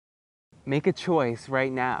Make a choice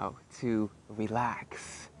right now to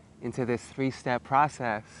relax into this three-step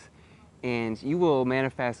process, and you will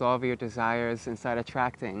manifest all of your desires and start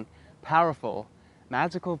attracting powerful,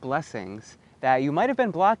 magical blessings that you might have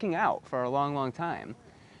been blocking out for a long, long time.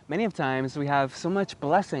 Many of times we have so much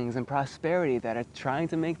blessings and prosperity that are trying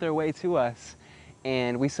to make their way to us,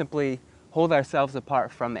 and we simply hold ourselves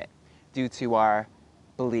apart from it due to our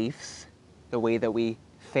beliefs, the way that we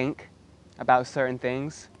think about certain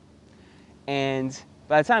things. And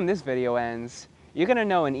by the time this video ends, you're gonna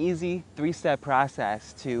know an easy three-step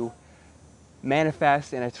process to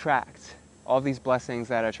manifest and attract all these blessings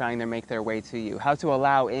that are trying to make their way to you. How to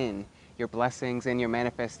allow in your blessings and your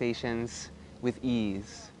manifestations with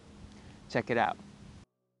ease. Check it out.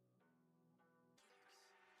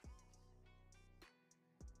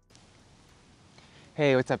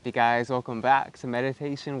 Hey, what's up you guys? Welcome back to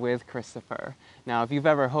Meditation with Christopher. Now, if you've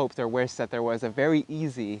ever hoped or wished that there was a very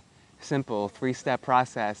easy, simple three-step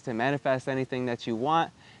process to manifest anything that you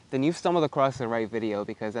want, then you've stumbled across the right video,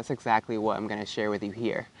 because that's exactly what I'm going to share with you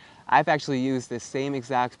here. I've actually used this same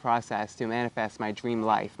exact process to manifest my dream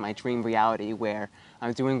life, my dream reality, where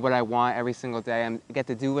I'm doing what I want every single day. I get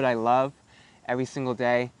to do what I love every single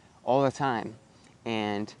day, all the time.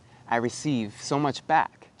 And I receive so much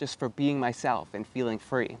back just for being myself and feeling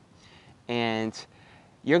free. And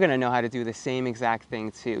you're gonna know how to do the same exact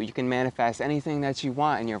thing too. You can manifest anything that you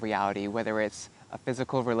want in your reality, whether it's a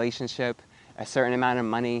physical relationship, a certain amount of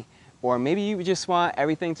money, or maybe you just want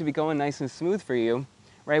everything to be going nice and smooth for you,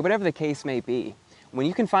 right? Whatever the case may be. When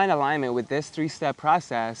you can find alignment with this three-step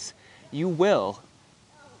process, you will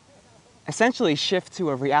essentially shift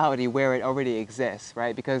to a reality where it already exists,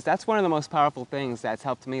 right? Because that's one of the most powerful things that's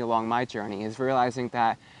helped me along my journey, is realizing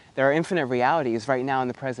that there are infinite realities right now in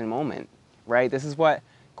the present moment, right? This is what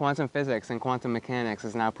quantum physics and quantum mechanics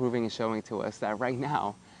is now proving and showing to us, that right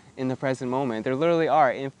now, in the present moment, there literally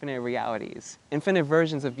are infinite realities, infinite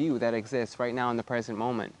versions of you that exist right now in the present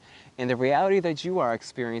moment. And the reality that you are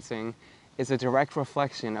experiencing is a direct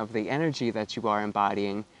reflection of the energy that you are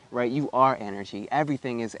embodying, right? You are energy.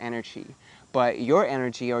 Everything is energy. But your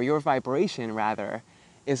energy, or your vibration rather,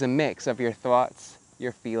 is a mix of your thoughts,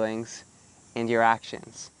 your feelings, and your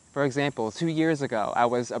actions. For example, 2 years ago, I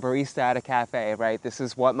was a barista at a cafe, right? This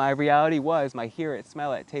is what my reality was, my hear it,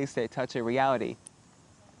 smell it, taste it, touch it reality,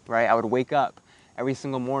 right? I would wake up every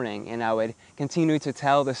single morning and I would continue to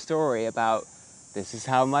tell the story about, this is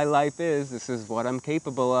how my life is, this is what I'm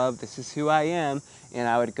capable of, this is who I am. And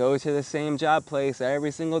I would go to the same job place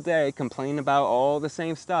every single day, complain about all the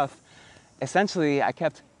same stuff. Essentially, I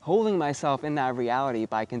kept holding myself in that reality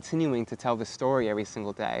by continuing to tell the story every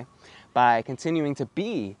single day, by continuing to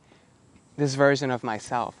be this version of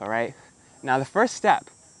myself, all right? Now, the first step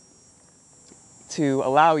to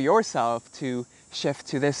allow yourself to shift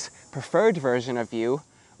to this preferred version of you,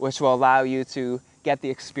 which will allow you to get the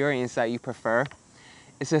experience that you prefer,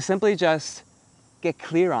 is to simply just get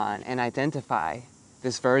clear on and identify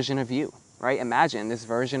this version of you, right? Imagine this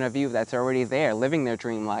version of you that's already there, living their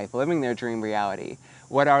dream life, living their dream reality.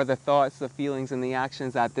 What are the thoughts, the feelings, and the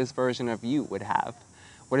actions that this version of you would have?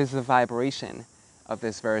 What is the vibration of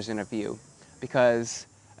this version of you? Because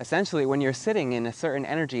essentially, when you're sitting in a certain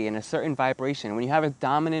energy, in a certain vibration, when you have a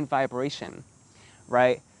dominant vibration,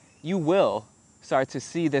 right, you will start to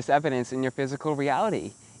see this evidence in your physical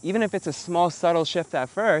reality. Even if it's a small, subtle shift at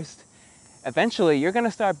first, eventually you're going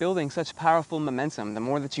to start building such powerful momentum the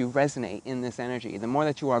more that you resonate in this energy, the more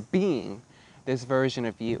that you are being this version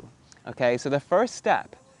of you. Okay, so the first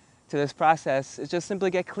step to this process is just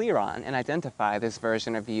simply get clear on and identify this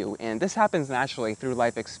version of you. And this happens naturally through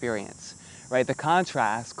life experience, right? The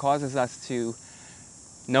contrast causes us to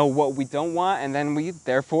know what we don't want, and then we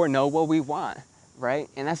therefore know what we want, right?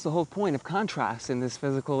 And that's the whole point of contrast in this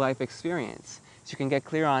physical life experience. So you can get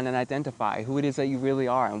clear on and identify who it is that you really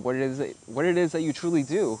are and what it is that you truly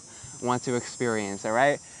do want to experience, all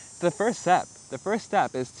right? So the first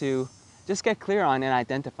step is to just get clear on and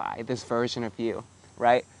identify this version of you,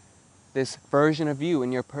 right? This version of you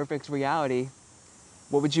in your perfect reality.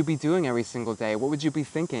 What would you be doing every single day? What would you be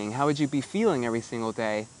thinking? How would you be feeling every single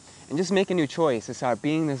day? And just make a new choice to start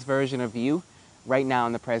being this version of you right now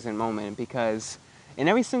in the present moment, because in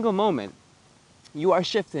every single moment, you are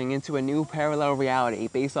shifting into a new parallel reality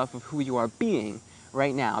based off of who you are being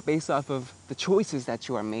right now, based off of the choices that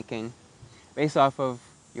you are making, based off of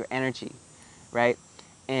your energy, right?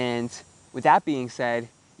 And with that being said,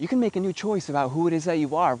 you can make a new choice about who it is that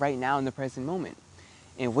you are right now in the present moment.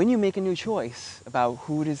 And when you make a new choice about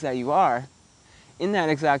who it is that you are, in that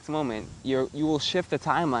exact moment, you will shift the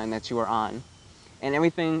timeline that you are on. And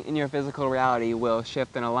everything in your physical reality will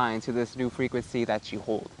shift and align to this new frequency that you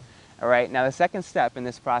hold. All right, now the second step in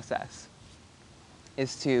this process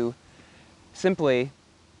is to simply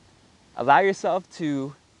allow yourself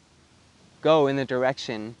to go in the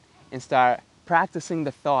direction and start practicing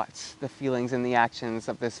the thoughts, the feelings, and the actions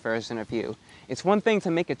of this version of you. It's one thing to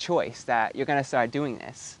make a choice that you're going to start doing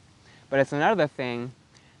this, but it's another thing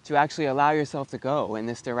to actually allow yourself to go in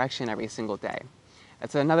this direction every single day.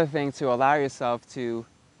 It's another thing to allow yourself to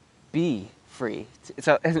be free.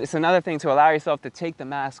 It's another thing to allow yourself to take the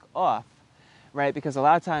mask off, right? Because a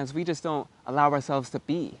lot of times we just don't allow ourselves to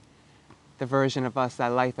be the version of us that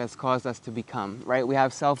life has caused us to become, right? We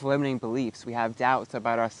have self-limiting beliefs. We have doubts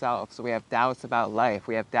about ourselves. We have doubts about life.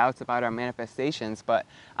 We have doubts about our manifestations. But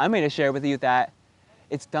I'm here to share with you that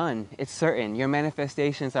it's done. It's certain. Your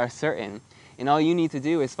manifestations are certain. And all you need to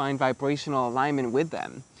do is find vibrational alignment with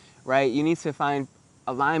them, right? You need to find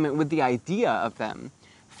alignment with the idea of them.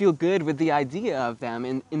 Feel good with the idea of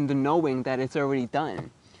them in the knowing that it's already done.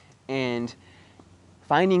 And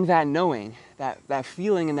finding that knowing, that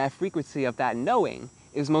feeling and that frequency of that knowing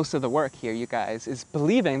is most of the work here, you guys. Is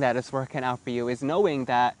believing that it's working out for you, is knowing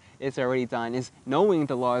that it's already done, is knowing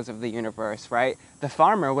the laws of the universe, right? The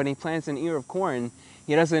farmer, when he plants an ear of corn,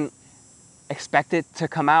 he doesn't expect it to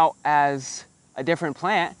come out as a different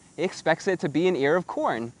plant. He expects it to be an ear of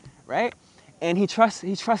corn, right? And he trusts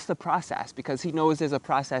the process because he knows there's a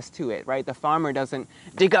process to it, right? The farmer doesn't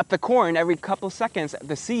dig up the corn every couple seconds,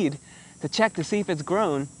 the seed, to check to see if it's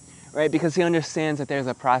grown, right? Because he understands that there's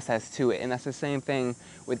a process to it. And that's the same thing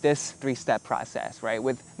with this 3-step process, right?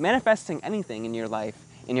 With manifesting anything in your life,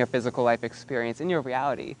 in your physical life experience, in your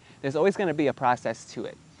reality, there's always going to be a process to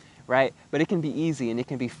it, right? But it can be easy and it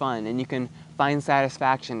can be fun and you can find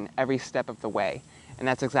satisfaction every step of the way. And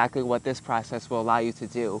that's exactly what this process will allow you to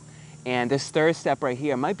do. And this 3rd step right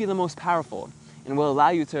here might be the most powerful and will allow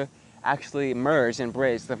you to actually merge and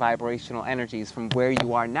bridge the vibrational energies from where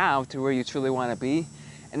you are now to where you truly want to be.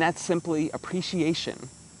 And that's simply appreciation.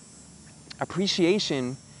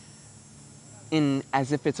 Appreciation in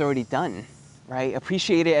as if it's already done, right?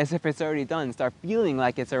 Appreciate it as if it's already done. Start feeling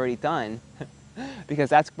like it's already done because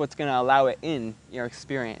that's what's going to allow it in your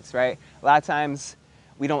experience, right? A lot of times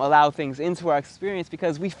we don't allow things into our experience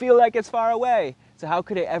because we feel like it's far away. So how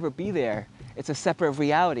could it ever be there? It's a separate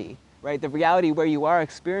reality, right? The reality where you are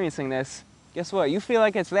experiencing this, guess what? You feel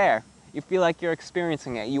like it's there. You feel like you're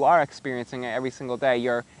experiencing it. You are experiencing it every single day.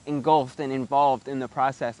 You're engulfed and involved in the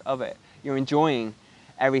process of it. You're enjoying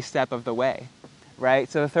every step of the way, right?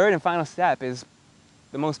 So the 3rd and final step is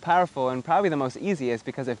the most powerful and probably the most easiest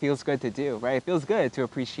because it feels good to do, right? It feels good to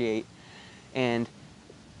appreciate. And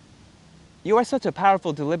you are such a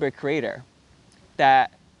powerful, deliberate creator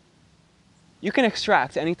that you can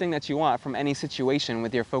extract anything that you want from any situation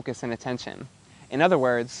with your focus and attention. In other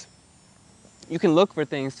words, you can look for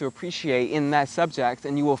things to appreciate in that subject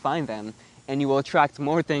and you will find them and you will attract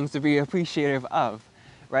more things to be appreciative of,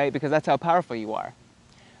 right? Because that's how powerful you are.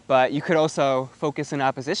 But you could also focus in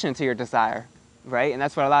opposition to your desire, right? And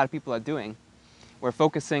that's what a lot of people are doing. We're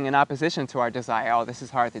focusing in opposition to our desire. Oh, this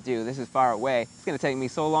is hard to do. This is far away. It's going to take me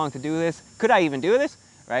so long to do this. Could I even do this,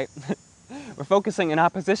 right? We're focusing in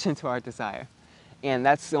opposition to our desire. And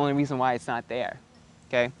that's the only reason why it's not there,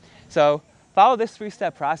 okay? So follow this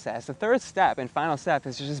 3-step process. The 3rd step and final step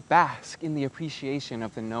is to just bask in the appreciation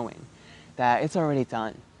of the knowing that it's already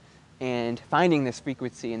done. And finding this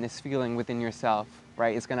frequency and this feeling within yourself,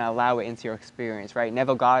 right, is going to allow it into your experience, right?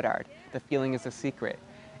 Neville Goddard, the feeling is a secret.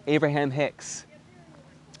 Abraham Hicks,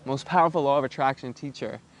 most powerful law of attraction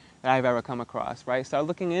teacher that I've ever come across, right? Start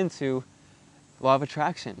looking into law of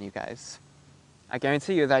attraction, you guys. I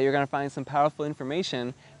guarantee you that you're going to find some powerful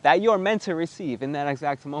information that you're meant to receive in that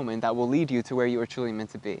exact moment that will lead you to where you are truly meant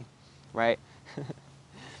to be, right?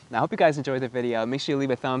 Now, I hope you guys enjoyed the video. Make sure you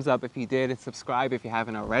leave a thumbs up if you did and subscribe if you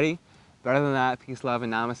haven't already. But other than that, peace, love,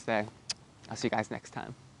 and namaste. I'll see you guys next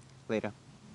time. Later.